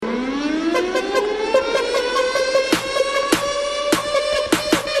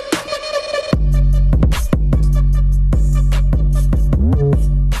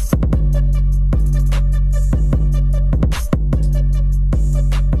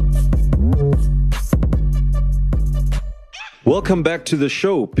Welcome back to the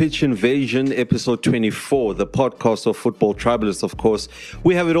show, Pitch Invasion, episode 24, the podcast of Football Tribalists, of course.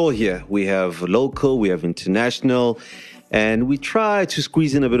 We have it all here. We have local, we have international, and we try to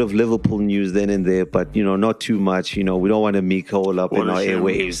squeeze in a bit of Liverpool news then and there, but, not too much. We don't want to make all up in our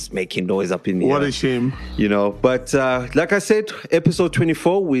airwaves, making noise up in the air. What a shame. But like I said, episode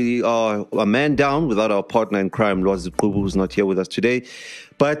 24, we are a man down without our partner in crime, Lwazi Qubu, who's not here with us today.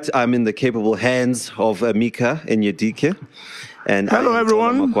 But I'm in the capable hands of Amika Enyedike. And hello,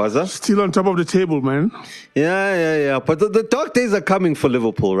 everyone. Still on top of the table, man. Yeah. But the dark days are coming for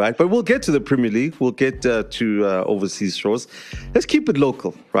Liverpool, right? But we'll get to the Premier League. We'll get to overseas shows. Let's keep it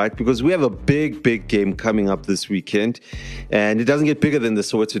local, right? Because we have a big game coming up this weekend. And it doesn't get bigger than the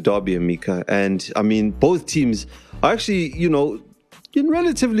Soweto Derby, Amika. And, I mean, both teams are actually, in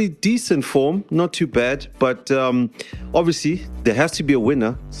relatively decent form, not too bad, but obviously there has to be a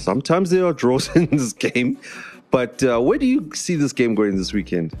winner. Sometimes there are draws in this game, but where do you see this game going this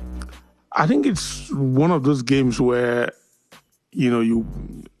weekend? I think it's one of those games where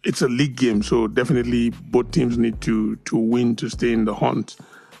it's a league game, so definitely both teams need to win to stay in the hunt.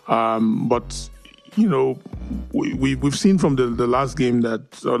 But we've seen from the last game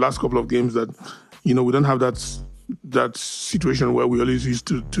last couple of games that we don't have that situation where we always used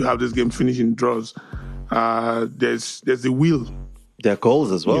to have this game finish in draws. There's the will. There are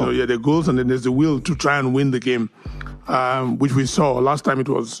goals as well. There are goals, and then there's the will to try and win the game, which we saw last time. It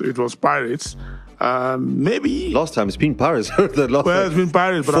was Pirates. Maybe last time it's been Pirates. It's been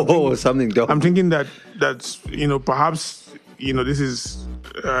Pirates, but I'm thinking that perhaps this is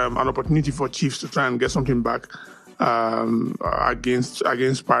an opportunity for Chiefs to try and get something back against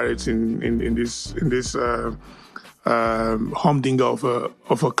Pirates in this humdinger of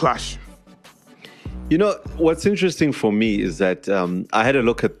a clash. What's interesting for me is that I had a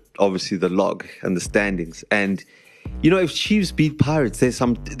look at obviously the log and the standings, and if Chiefs beat Pirates, I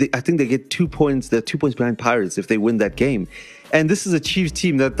think they get 2 points. They're 2 points behind Pirates if they win that game. And this is a Chiefs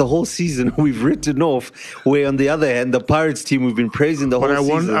team that the whole season we've written off, where on the other hand, the Pirates team we've been praising the whole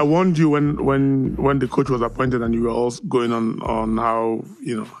season. I warned you when the coach was appointed and you were all going on how,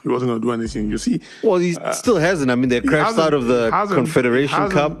 he wasn't going to do anything. You see? Well, he still hasn't. I mean, they crashed out of the Confederation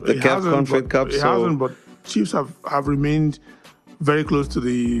Cup, the CAF Confed Cup. It hasn't, but Chiefs have remained very close to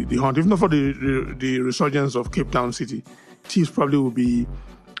the hunt. If not for the resurgence of Cape Town City, Chiefs probably will be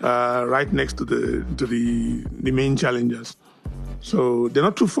right next to the main challengers. So they're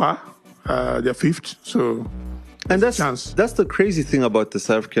not too far. They're fifth. So that's the crazy thing about the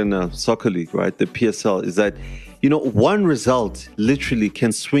South African Soccer League, right? The PSL is that one result literally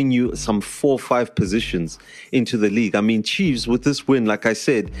can swing you some 4 or 5 positions into the league. I mean, Chiefs with this win, like I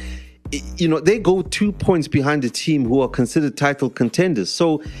said, they go 2 points behind the team who are considered title contenders.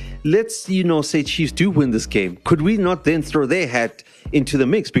 So let's say Chiefs do win this game. Could we not then throw their hat into the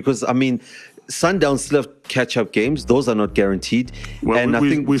mix? Because I mean, Sundowns still have catch-up games. Those are not guaranteed. Well, and I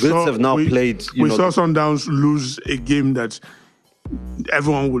think Wits have now played... We saw Sundowns lose a game that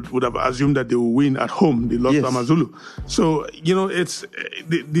everyone would have assumed that they will win at home. They lost to Amazulu. So, it's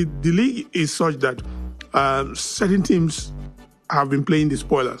the league is such that certain teams have been playing the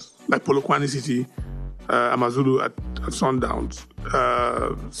spoilers, like Polokwane City, Amazulu at Sundowns.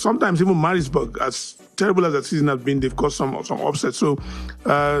 Sometimes even Maritzburg, as terrible as that season has been, they've caused some upsets. So,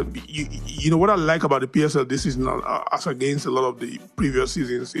 what I like about the PSL this season, as against a lot of the previous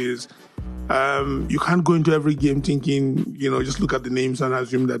seasons, is you can't go into every game thinking, just look at the names and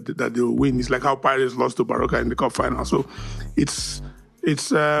assume that they will win. It's like how Pirates lost to Baroka in the cup final. So, it's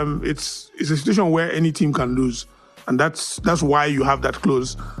a situation where any team can lose, and that's why you have that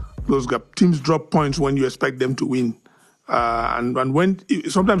close gap. Teams drop points when you expect them to win. And when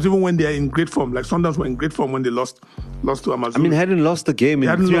sometimes even when they are in great form, like sometimes were in great form when they lost to Amazon. I mean, hadn't lost the game in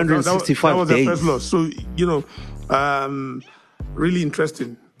 365 that was days. Their first loss. So really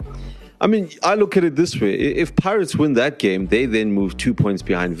interesting. I mean, I look at it this way. If Pirates win that game, they then move 2 points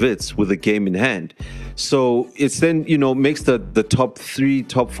behind Wits with a game in hand. So it's then, makes the top 3,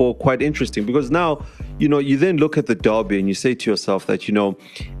 top 4 quite interesting, because now, you then look at the derby and you say to yourself that,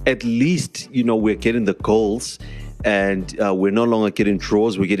 at least, we're getting the goals. And we're no longer getting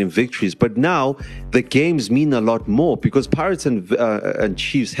draws, we're getting victories. But now the games mean a lot more, because Pirates and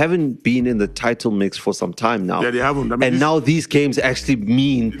Chiefs haven't been in the title mix for some time now. Yeah, they haven't. I mean, now these games actually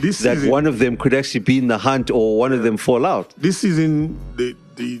mean that one of them could actually be in the hunt, or one of them fall out. This season, the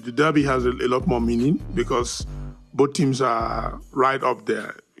derby has a lot more meaning, because both teams are right up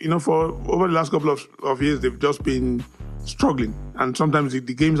there. For over the last couple of years, they've just been struggling. And sometimes the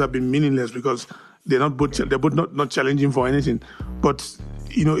games have been meaningless because they're both not challenging for anything. But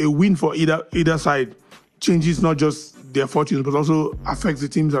a win for either side changes not just their fortunes, but also affects the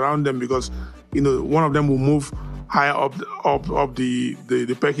teams around them because, one of them will move higher up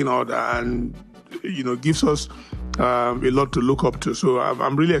the pecking order and, gives us a lot to look up to. So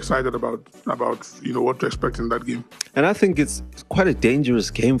I'm really excited about what to expect in that game. And I think it's quite a dangerous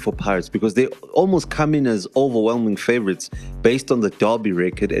game for Pirates because they almost come in as overwhelming favorites based on the Derby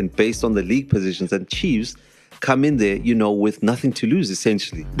record and based on the league positions. And Chiefs come in there, with nothing to lose,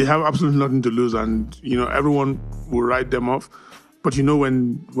 essentially. They have absolutely nothing to lose, and everyone will write them off. But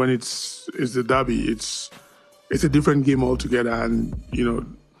when it's the Derby, it's a different game altogether, and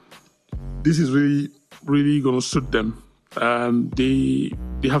this is really going to suit them. They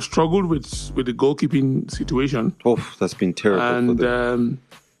have struggled with the goalkeeping situation. Oh, that's been terrible. And for them.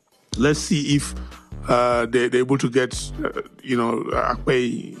 let's see if they're able to get Akpe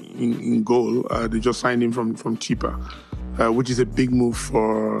in goal. They just signed him from Chippa, which is a big move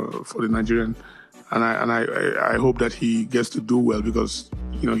for the Nigerian. And I hope that he gets to do well because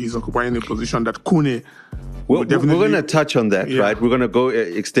he's occupying a position that Kune. We're going to touch on that, right? We're going to go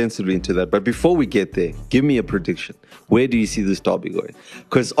extensively into that. But before we get there, give me a prediction. Where do you see this derby going?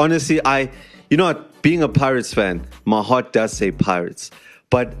 Because honestly, being a Pirates fan, my heart does say Pirates.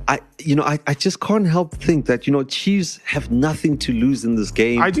 But I just can't help think that, Chiefs have nothing to lose in this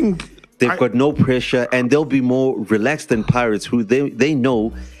game. I think they've got no pressure and they'll be more relaxed than Pirates, who they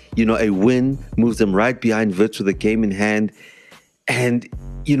know, a win moves them right behind Wits with a game in hand. And,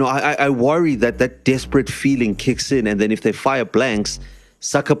 I worry that desperate feeling kicks in. And then if they fire blanks,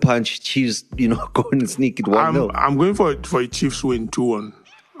 sucker punch, Chiefs, go and sneak it 1-0. I'm going for a Chiefs win 2-1.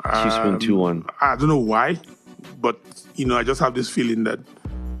 Chiefs win 2-1. I don't know why, but, I just have this feeling that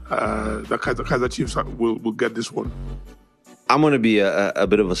the Kaizer Chiefs will get this one. I'm going to be a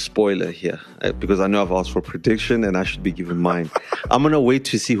bit of a spoiler here because I know I've asked for a prediction and I should be given mine. I'm going to wait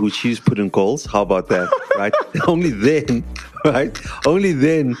to see who Chiefs put in goals. How about that, right? Only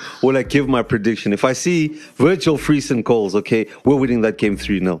then will I give my prediction. If I see Virgil Freese in goals, okay, we're winning that game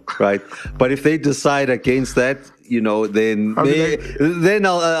 3-0, right? But if they decide against that, then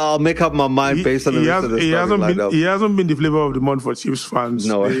I'll make up my mind based on the rest of the starting lineup. He hasn't been the flavor of the month for Chiefs fans.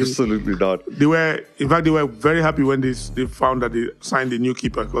 No, absolutely not. They were very happy when they found that they signed a new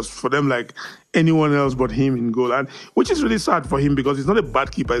keeper because for them, like anyone else but him in goal, and which is really sad for him because he's not a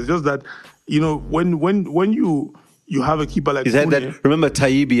bad keeper. It's just that when you have a keeper like remember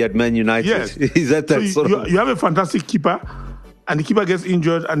Taibi at Man United? Yes, he's at that sort of. You have a fantastic keeper. And the keeper gets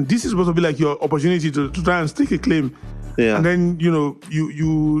injured, and this is supposed to be like your opportunity to try and stake a claim. Yeah. And then,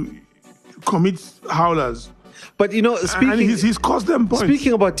 you commit howlers. But, speaking... And he's cost them points.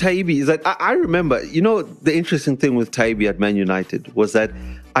 Speaking about Taibi, is that I remember, the interesting thing with Taibi at Man United was that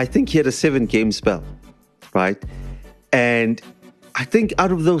I think he had a 7-game spell, right? And I think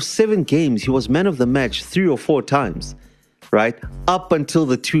out of those 7 games, he was man of the match 3 or 4 times. Right? Up until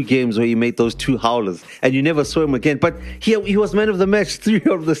the 2 games where he made those 2 howlers and you never saw him again. But he was man of the match 3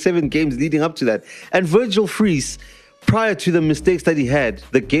 out of the 7 games leading up to that. And Virgil Freese, prior to the mistakes that he had,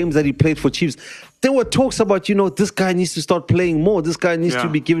 the games that he played for Chiefs, there were talks about, this guy needs to start playing more. This guy needs to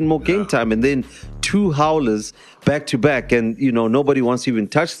be given more game time. And then 2 howlers back to back and, nobody wants to even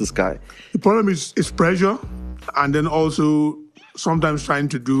touch this guy. The problem is pressure and then also sometimes trying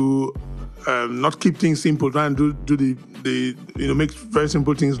to do... not keep things simple, try and do the make very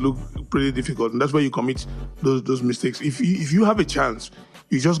simple things look pretty difficult, and that's where you commit those mistakes. If you have a chance,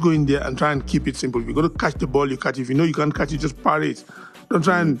 you just go in there and try and keep it simple. If you got to catch the ball, you catch it. If you can't catch it, just parry it. Don't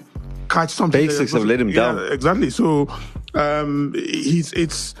try and catch something. Basics have let him down. Exactly. So I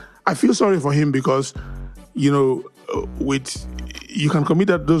feel sorry for him because you can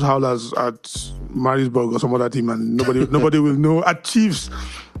commit those howlers at Marisburg or some other team, and nobody will know. At Chiefs.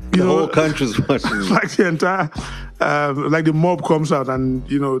 The whole country's watching. Like the entire, like the mob comes out, and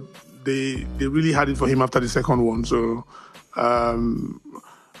they really had it for him after the second one. So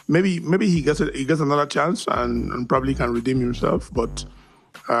maybe he gets another chance and probably can redeem himself. But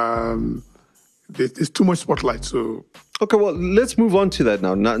there's too much spotlight. So okay, well, let's move on to that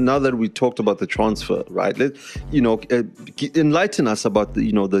now. Now that we talked about the transfer, right? Enlighten us about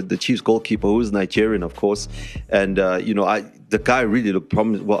the Chiefs goalkeeper, who is Nigerian, of course, and the guy really looked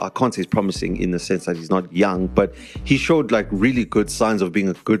promising. Well, I can't say he's promising in the sense that he's not young, but he showed like really good signs of being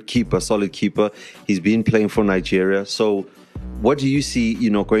a good keeper, solid keeper. He's been playing for Nigeria. So what do you see,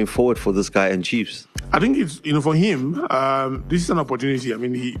 going forward for this guy and Chiefs? I think it's, for him, this is an opportunity. I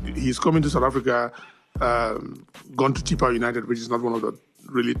mean, he's coming to South Africa, gone to Chippa United, which is not one of the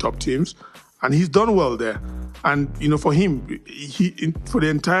really top teams, and he's done well there. And, for him, for the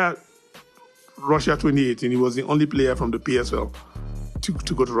entire Russia 2018, he was the only player from the PSL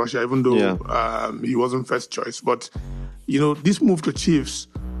to go to Russia, even though he wasn't first choice. But this move to Chiefs,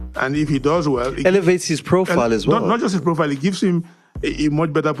 and if he does well, it elevates his profile as well. Not just his profile, it gives him a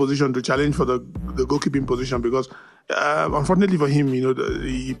much better position to challenge for the goalkeeping position because, unfortunately for him,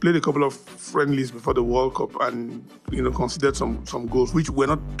 he played a couple of friendlies before the World Cup and, conceded some goals, which were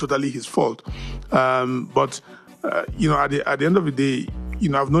not totally his fault. But at the end of the day,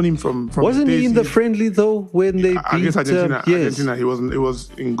 I've known him from Wasn't he in the friendly though when they against beat Argentina? yes. Argentina, he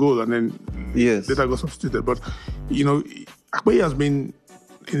was in goal and then later got substituted. But Akpeyi has been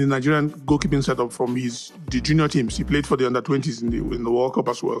in the Nigerian goalkeeping setup from the junior teams. He played for the under-20s in the World Cup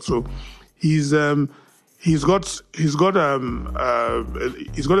as well. So he's got a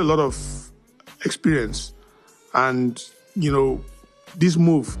lot of experience, and this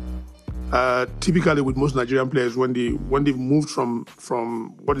move. Typically, with most Nigerian players, when they've moved from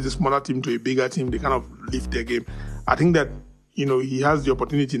what is a smaller team to a bigger team, they kind of lift their game. I think that he has the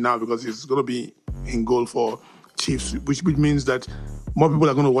opportunity now because he's going to be in goal for Chiefs, which means that more people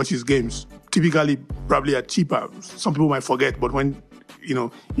are going to watch his games. Typically, probably are cheaper. Some people might forget, but when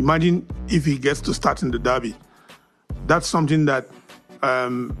imagine if he gets to start in the derby, that's something that.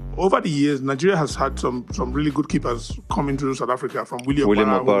 Over the years, Nigeria has had some really good keepers coming to South Africa, from William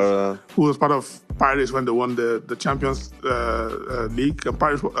Opara, who was part of Pirates when they won the Champions League. And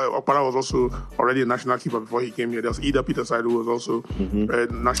Opara was also already a national keeper before he came here. There was Ida Peterside, who was also a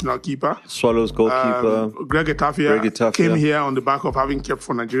national keeper. Swallows goalkeeper. Greg Etafia came here on the back of having kept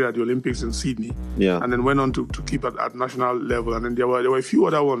for Nigeria at the Olympics in Sydney. Yeah. And then went on to keep at national level. And then there were a few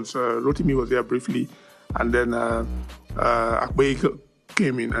other ones. Rotimi was there briefly. And then Akpeyi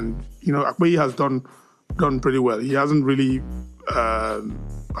came in, and Akpeyi has done pretty well. He hasn't really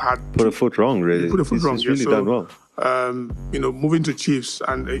put a foot wrong. Really, he's really done well. Moving to Chiefs,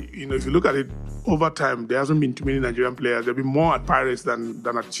 and if you look at it over time, there hasn't been too many Nigerian players. There've been more at Pirates than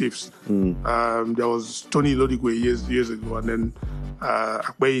at Chiefs. There was Tony Lodigwe years ago, and then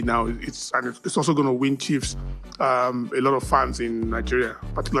Akpeyi now. It's also going to win Chiefs a lot of fans in Nigeria,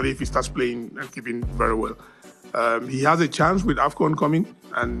 particularly if he starts playing and keeping very well. He has a chance with AFCON coming,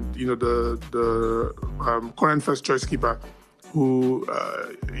 and the current first choice keeper who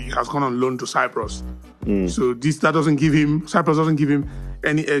he has gone on loan to Cyprus. So Cyprus doesn't give him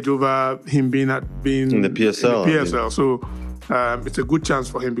any edge over him being in the PSL. So it's a good chance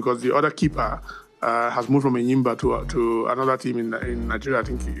for him because the other keeper has moved from Enyimba to another team in Nigeria. I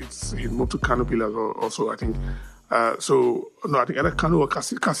think he moved to Kano Pillars also. I think. I think either Kano or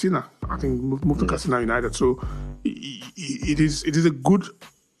Katsina. I think moved to Katsina United. So it is a good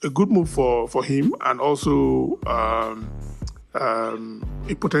move for him, and also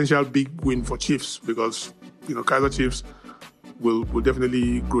a potential big win for Chiefs because Kaizer Chiefs will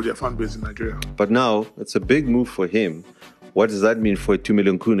definitely grow their fan base in Nigeria. But now it's a big move for him. What does that mean for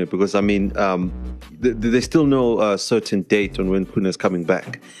Itumeleng Khune? Because there's still no certain date on when Khune is coming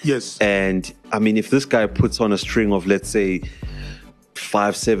back. Yes. And if this guy puts on a string of, let's say,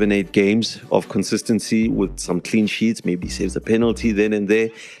 5, 7, 8 games of consistency with some clean sheets, maybe saves a penalty then and there.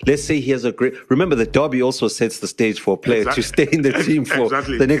 Let's say he has a great. Remember, the derby also sets the stage for a player to stay in the team for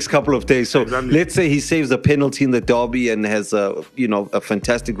the next couple of days. So let's say he saves a penalty in the derby and has a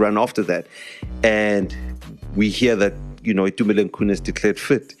fantastic run after that, and we hear that Itumeleng Khune is declared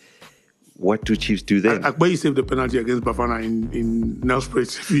fit. What do Chiefs do then? Akpeyi saved the penalty against Bafana in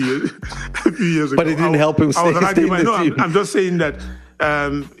Nelspruit a few years ago. But it didn't help him stay in the team. I'm just saying that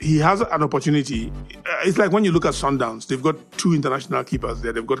he has an opportunity. It's like when you look at Sundowns, they've got 2 international keepers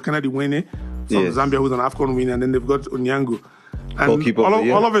there. They've got Kennedy Wene from Zambia, who's an AFCON winner, and then they've got Onyango.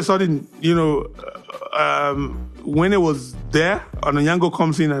 And all of a sudden, Wene was there, and Onyango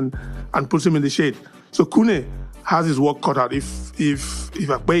comes in and puts him in the shade. So Khune has his work cut out. If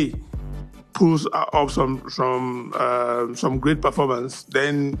Akpeyi pulls up some great performance,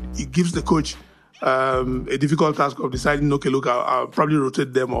 then it gives the coach a difficult task of deciding, okay, look, I'll probably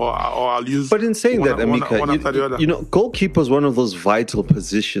rotate them or I'll use. But in saying that, Emeka, one after the other. Goalkeeper is one of those vital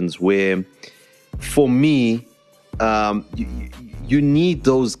positions where, for me, you need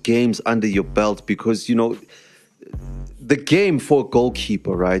those games under your belt because, the game for a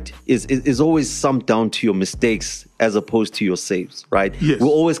goalkeeper, right, is always summed down to your mistakes as opposed to your saves, right? Yes. We'll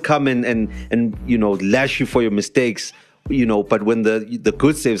always come in and lash you for your mistakes, but when the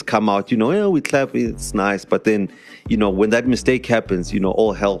good saves come out, we clap, it's nice. But then, when that mistake happens,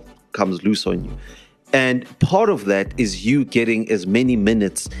 all hell comes loose on you. And part of that is you getting as many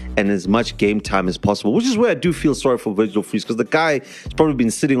minutes and as much game time as possible, which is where I do feel sorry for Virgil Fries, because the guy has probably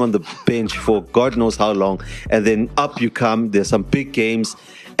been sitting on the bench for God knows how long, and then up you come, there's some big games,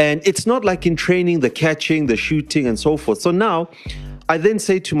 and it's not like in training, the catching, the shooting, and so forth. So now, I then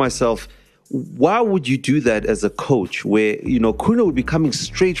say to myself, why would you do that as a coach where, Kuna would be coming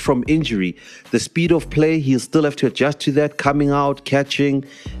straight from injury? The speed of play, he'll still have to adjust to that, coming out, catching,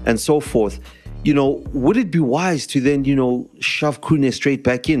 and so forth. Would it be wise to then, shove Kuna straight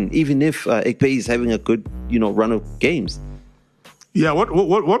back in, even if Ekpe is having a good, run of games? Yeah, what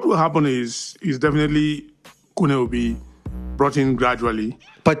will happen is definitely Kuna will be brought in gradually.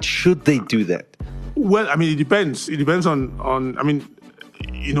 But should they do that? Well, I mean, it depends. It depends on I mean,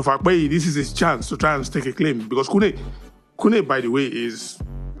 for Ekpe, this is his chance to try and stake a claim, because Kune, by the way, is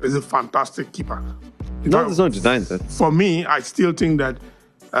a fantastic keeper. There's no denying that. For me, I still think that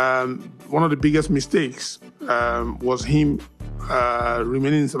one of the biggest mistakes was him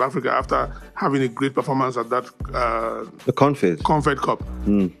remaining in South Africa after having a great performance at that the Confed Cup.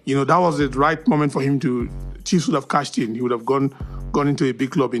 That was the right moment for him to. Chiefs would have cashed in. He would have gone into a big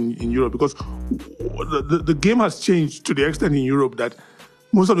club in Europe, because the game has changed to the extent in Europe that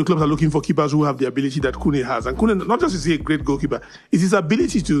most of the clubs are looking for keepers who have the ability that Kune has. And Kune, not just is he a great goalkeeper, it's his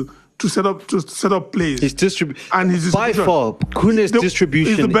ability to set up plays. His distribution. By far, Kune's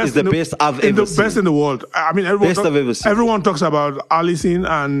distribution is the best I've ever seen. The best in the world. I mean, everyone talks about Alisson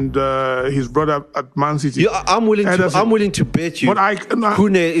and his brother at Man City. Yeah, I'm willing to bet you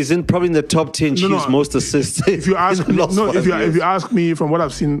Kune is probably in the top 10 Chiefs most assists. If you ask me from what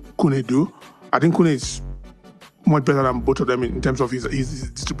I've seen Kune do, I think Kune is much better than both of them in terms of his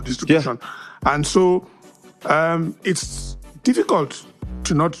distribution. Yeah. And so it's difficult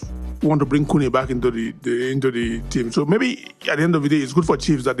to not want to bring Kune back into the team. So maybe at the end of the day, it's good for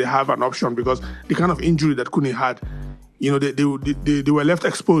Chiefs that they have an option, because the kind of injury that Kune had, they were left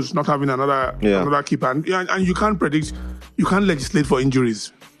exposed, not having another keeper. And you can't predict, you can't legislate for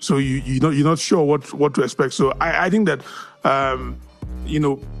injuries. So you're not sure what to expect. So I think that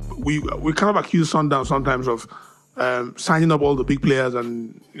we kind of accuse Sundown sometimes of signing up all the big players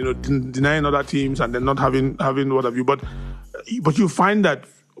and denying other teams and then not having what have you. But you find that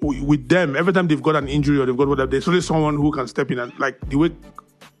with them, every time they've got an injury or they've got whatever, there's always someone who can step in, and like the way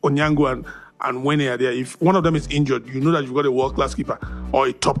Onyango and Wene are there. If one of them is injured, you know that you've got a world-class keeper or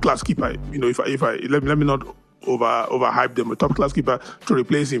a top-class keeper. If I let me not overhype them, a top-class keeper to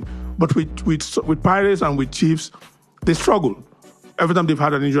replace him. But with Pirates and with Chiefs, they struggle every time they've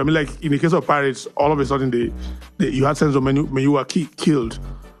had an injury. I mean, like in the case of Pirates, all of a sudden you had Senzo Menyua killed,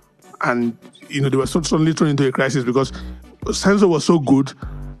 and they were suddenly thrown into a crisis because Senzo was so good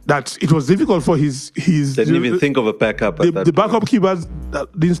that it was difficult for his. They didn't even think of a backup. The backup keepers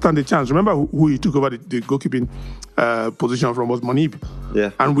didn't stand a chance. Remember who he took over the goalkeeping position from was Monib. Yeah,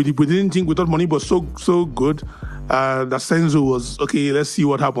 and we didn't think. We thought Monib was so good that Senzo was okay. Let's see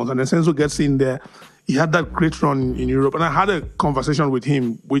what happens. And then Senzo gets in there. He had that great run in Europe, and I had a conversation with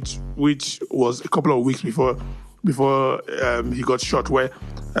him, which was a couple of weeks before he got shot, where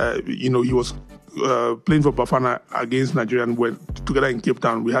he was playing for Bafana against Nigeria, and we're together in Cape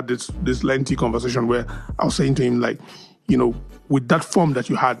Town. We had this lengthy conversation where I was saying to him, like, with that form that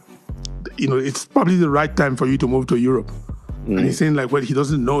you had, it's probably the right time for you to move to Europe. And he's saying, like, well, he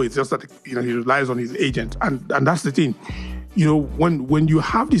doesn't know. It's just that he relies on his agent, and that's the thing. When you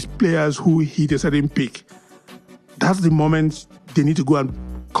have these players who hit a certain peak, that's the moment they need to go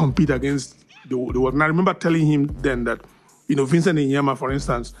and compete against the world. And I remember telling him then that, Vincent Inyama, for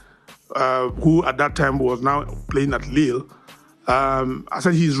instance, who at that time was now playing at Lille, I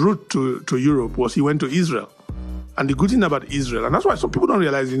said his route to Europe was he went to Israel. And the good thing about Israel, and that's why some people don't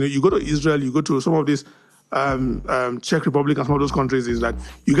realize, you go to Israel, you go to some of these Czech Republic and some of those countries, is that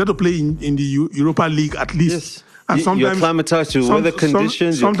you get to play in the Europa League at least. Yes. And sometimes you're acclimatized to weather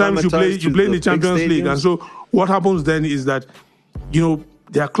conditions. Sometimes you play in the Champions League. And so what happens then is that,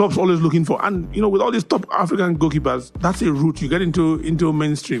 there are clubs always looking for, and with all these top African goalkeepers, that's a route you get into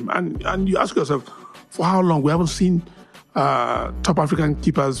mainstream, and you ask yourself, for how long? We haven't seen top African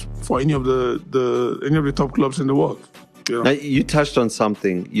keepers for any of the top clubs in the world. Now, you touched on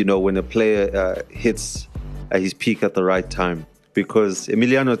something, when a player hits his peak at the right time, because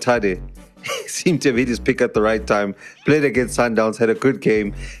Emiliano Tade seemed to have hit his pick at the right time, played against Sundowns, had a good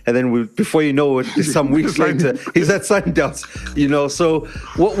game, and then before you know it, some weeks later, he's at Sundowns. So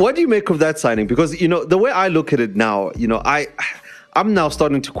what do you make of that signing? Because, the way I look at it now, I'm now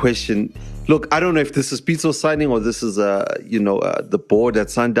starting to question, look, I don't know if this is Pitso's signing or this is, the board at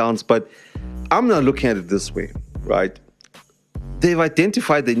Sundowns, but I'm not looking at it this way, right? They've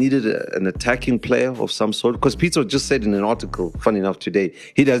identified they needed an attacking player of some sort, because Pitso just said in an article, funny enough, today,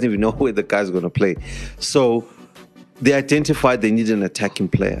 he doesn't even know where the guy's going to play. So they identified they needed an attacking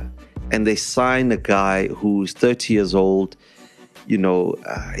player, and they signed a guy who's 30 years old,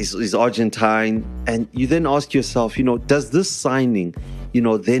 he's Argentine, and you then ask yourself, does this signing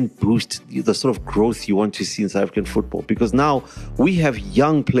then boost the sort of growth you want to see in South African football. Because now we have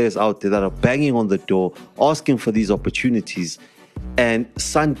young players out there that are banging on the door, asking for these opportunities. And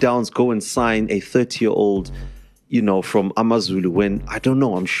Sundowns go and sign a 30-year-old, from AmaZulu, when, I don't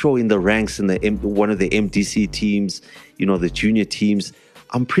know, I'm sure in the ranks in one of the MDC teams, the junior teams,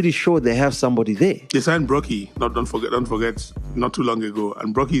 I'm pretty sure they have somebody there. They signed Brocky, don't forget, not too long ago.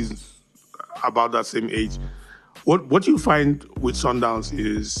 And Brocky is about that same age. What you find with Sundowns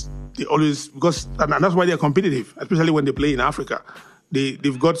is they always, and that's why they're competitive, especially when they play in Africa.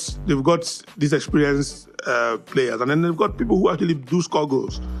 They've got these experienced players, and then they've got people who actually do score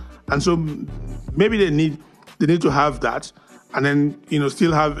goals. And so maybe they need to have that, and then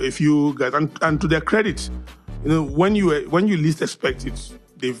still have a few guys. And to their credit, when you least expect it,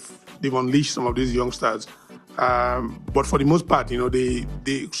 they've unleashed some of these youngsters. But for the most part, the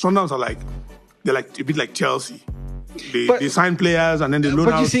Sundowns they're like a bit like Chelsea. They sign players and then they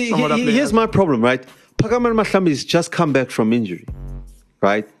loan out some other players. Here's my problem, right? Phakamani Mahlambi's just come back from injury,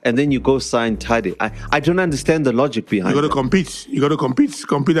 right? And then you go sign Tade. I don't understand the logic behind it. You got to compete. You got to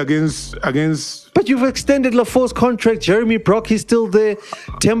compete against. But you've extended Lafor's contract. Jeremy Brock is still there.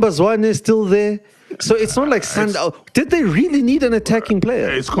 Themba Zwane is still there. So it's not like did they really need an attacking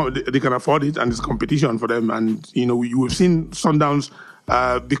player? They can afford it, and it's competition for them. And we've seen Sundowns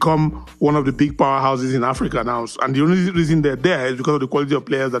become one of the big powerhouses in Africa now. And the only reason they're there is because of the quality of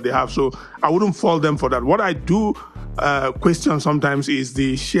players that they have. So I wouldn't fault them for that. What I do question sometimes is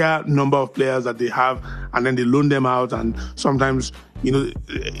the sheer number of players that they have, and then they loan them out, and sometimes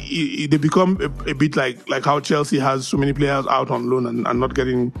they become a bit like how Chelsea has so many players out on loan and not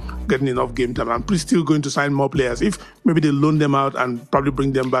getting enough game time. I'm still going to sign more players. If maybe they loan them out and probably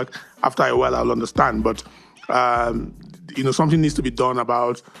bring them back after a while, I'll understand. But something needs to be done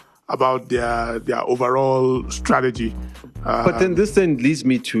about their overall strategy. But then this leads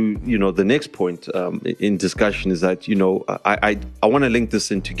me to the next point in discussion is that I want to link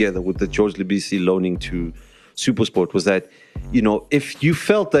this in together with the George Libisi loaning to SuperSport, was that if you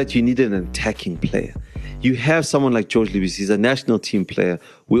felt that you needed an attacking player, you have someone like George Libisi. He's a national team player.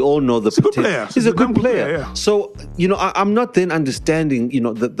 We all know the potential. He's a good player. Yeah. So I'm not then understanding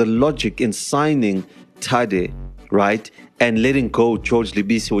the logic in signing Tade, right, and letting go George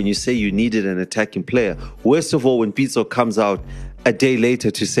Libisi when you say you needed an attacking player. Worst of all, when Pitso comes out a day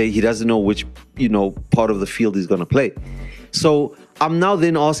later to say he doesn't know which, part of the field he's going to play. So I'm now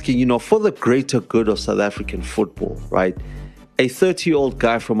then asking, for the greater good of South African football, right? A 30-year-old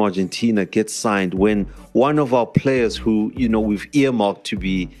guy from Argentina gets signed when one of our players who, we've earmarked to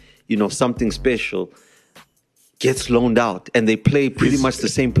be, something special gets loaned out, and they play pretty much the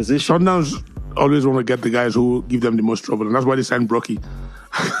same position. Sundowns always want to get the guys who give them the most trouble, and that's why they signed Brocky.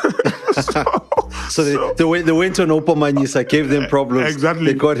 So they went on Oupa Manyisa, gave them problems. Exactly.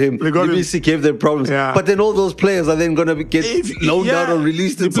 They got him. Libisi gave them problems. Yeah. But then all those players are then going to get loaned out or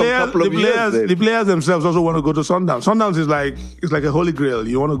released in some couple of years. The players themselves also want to go to Sundowns. Sundowns is like a holy grail.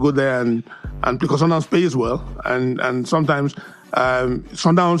 You want to go there and because Sundowns pays well, and sometimes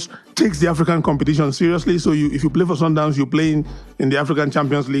Sundowns takes the African competition seriously. So if you play for Sundowns, you play in the African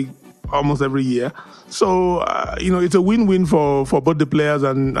Champions League almost every year. So, it's a win-win for both the players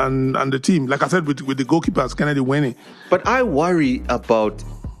and the team. Like I said, with the goalkeepers, Kennedy Wene. But I worry about,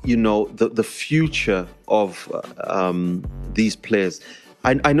 the future of these players.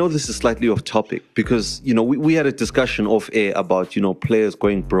 I know this is slightly off topic because, we had a discussion off air about, players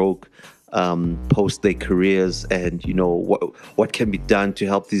going broke post their careers and, what can be done to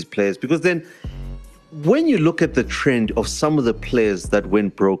help these players. Because then when you look at the trend of some of the players that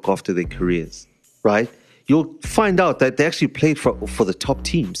went broke after their careers, right, you'll find out that they actually played for the top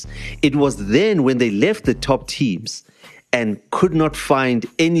teams. It was then when they left the top teams and could not find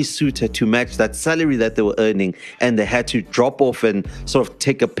any suitor to match that salary that they were earning, and they had to drop off and sort of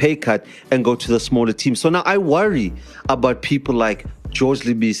take a pay cut and go to the smaller teams. So now I worry about people like George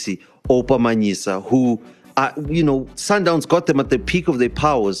Libisi, Oupa Manyisa, who Sundowns got them at the peak of their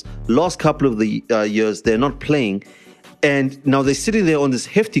powers. Last couple of the years, they're not playing. And now they're sitting there on this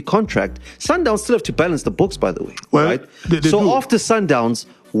hefty contract. Sundowns still have to balance the books, by the way. Well, right? They do. After Sundowns,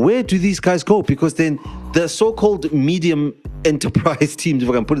 where do these guys go? Because then the so-called medium enterprise teams, if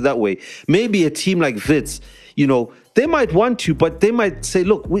I can put it that way, maybe a team like Wits, they might want to, but they might say,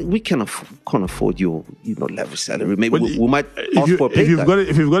 look, we can't afford your level salary. Maybe we might ask for a pay cut.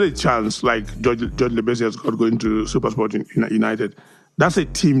 If you've got a chance, like George Libesi has got going to SuperSport United, that's a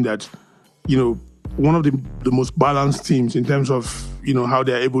team that, one of the most balanced teams in terms of, how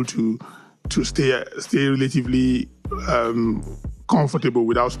they're able to stay relatively comfortable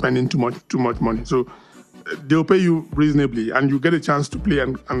without spending too much money. So they'll pay you reasonably and you get a chance to play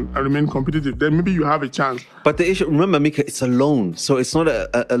and remain competitive, then maybe you have a chance. But the issue, remember, Mika, it's a loan. So it's not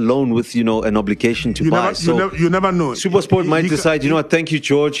a loan with, an obligation to buy. You never know. SuperSport might decide, thank you,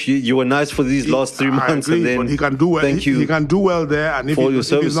 George. You were nice for these last 3 months. I agree, and then but he can do well. Thank you. He can do well there. And if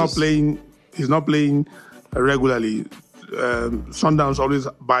he's not playing regularly, Sundowns always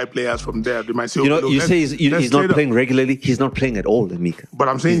buy players from there. They might say, you say he's not playing regularly. He's not playing at all, Mika. But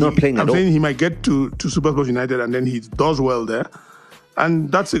I'm saying he's not playing at all. He might get to SuperSport United and then he does well there, and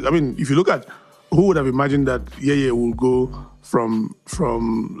that's it. I mean, if you look at who would have imagined that Yeye will go from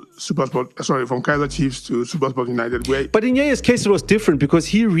Kaizer Chiefs to SuperSport United. But in Yeye's case, it was different because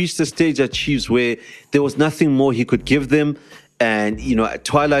he reached a stage at Chiefs where there was nothing more he could give them. And, at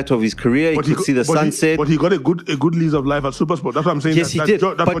twilight of his career, he could see the sunset. But he got a good lease of life at SuperSport. That's what I'm saying. Yes, he did.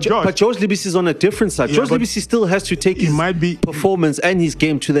 But George Libis is on a different side. George Libis still has to take his performance and his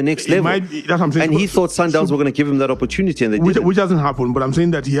game to the next level. That's what I'm saying. And he thought Sundowns were going to give him that opportunity, and they didn't. Which hasn't happened. But I'm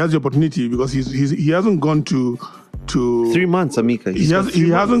saying that he has the opportunity because he hasn't gone to 3 months, Amika. He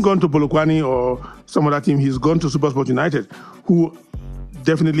hasn't gone to Polokwane or some other team. He's gone to SuperSport United, who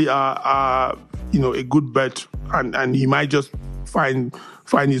definitely are a good bet, and he might just find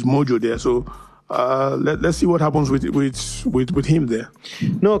his mojo there. So let's see what happens with him there.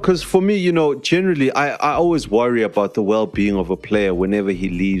 No, because for me, generally, I always worry about the well-being of a player whenever he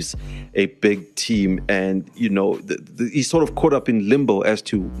leaves a big team, and he's sort of caught up in limbo as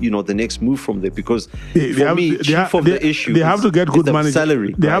to the next move from there. Because they have to get good managers.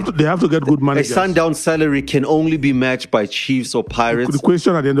 Salary. They have to get good managers. A Sundown salary can only be matched by Chiefs or Pirates. The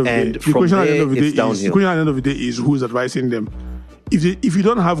question at the end of the day, the question at the end of the day is who's advising them. If you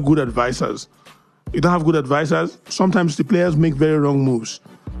don't have good advisors, sometimes the players make very wrong moves,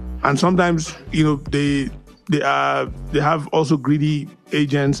 and sometimes they have also greedy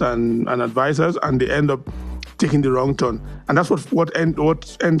agents and advisors, and they end up taking the wrong turn. And that's what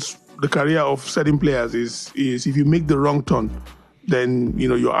ends the career of certain players is if you make the wrong turn, then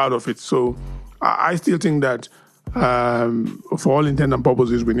you're out of it. So I still think that for all intent and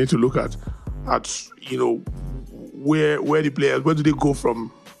purposes, we need to look at where the players, where do they go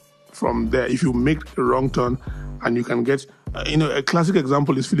from there? If you make a wrong turn and you can get, a classic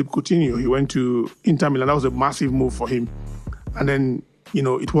example is Philippe Coutinho. He went to Inter Milan. That was a massive move for him. And then,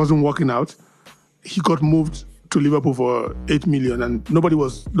 it wasn't working out. He got moved to Liverpool for 8 million and nobody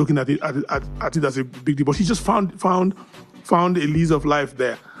was looking at it as a big deal. But he just found a lease of life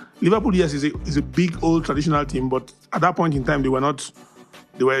there. Liverpool, yes, is a big old traditional team, but at that point in time, they were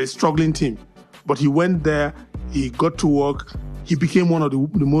a struggling team. But he went there, he got to work, he became one of the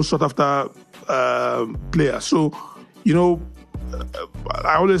most sought after players. So, I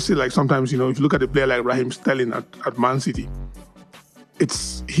always say, like, sometimes, if you look at a player like Raheem Sterling at Man City,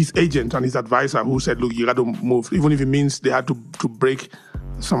 it's his agent and his advisor who said, look, you got to move, even if it means they had to break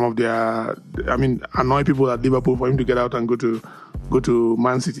some of annoy people at Liverpool for him to get out and go to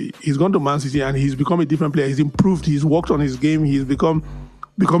Man City. He's gone to Man City and he's become a different player. He's improved, he's worked on his game, he's become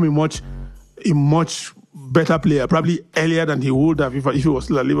a much better player, probably earlier than he would have if he was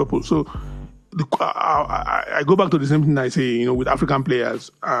still at Liverpool. So I go back to the same thing I say, with African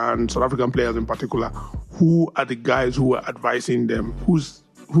players and South African players in particular, who are the guys who are advising them, who's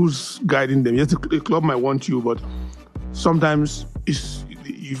guiding them? Yes, the club might want you, but sometimes if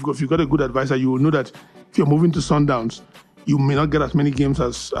you've got a good advisor, you will know that if you're moving to Sundowns, you may not get as many games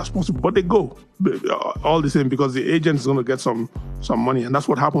as possible, but they go all the same because the agent is going to get some money, and that's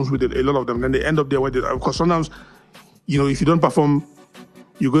what happens with a lot of them. Then they end up there because sometimes, if you don't perform,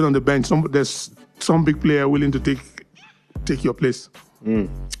 you go on the bench. There's some big player willing to take your place.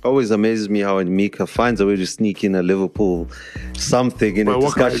 Always amazes me how Mika finds a way to sneak in a Liverpool something in a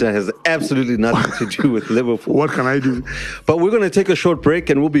discussion that has absolutely nothing to do with Liverpool. What can I do? But we're going to take a short break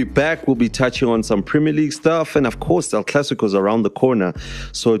and we'll be back. We'll be touching on some Premier League stuff and, of course, El Clasico's around the corner.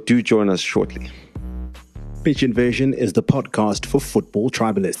 So do join us shortly. Pitch Invasion is the podcast for football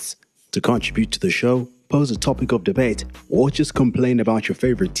tribalists. To contribute to the show, pose a topic of debate, or just complain about your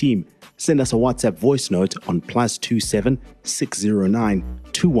favorite team, send us a WhatsApp voice note on +27 609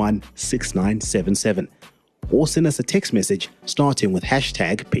 216977, or send us a text message starting with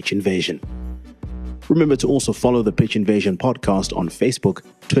 #PitchInvasion. Remember to also follow the Pitch Invasion podcast on Facebook,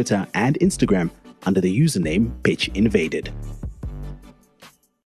 Twitter, and Instagram under the username Pitch Invaded.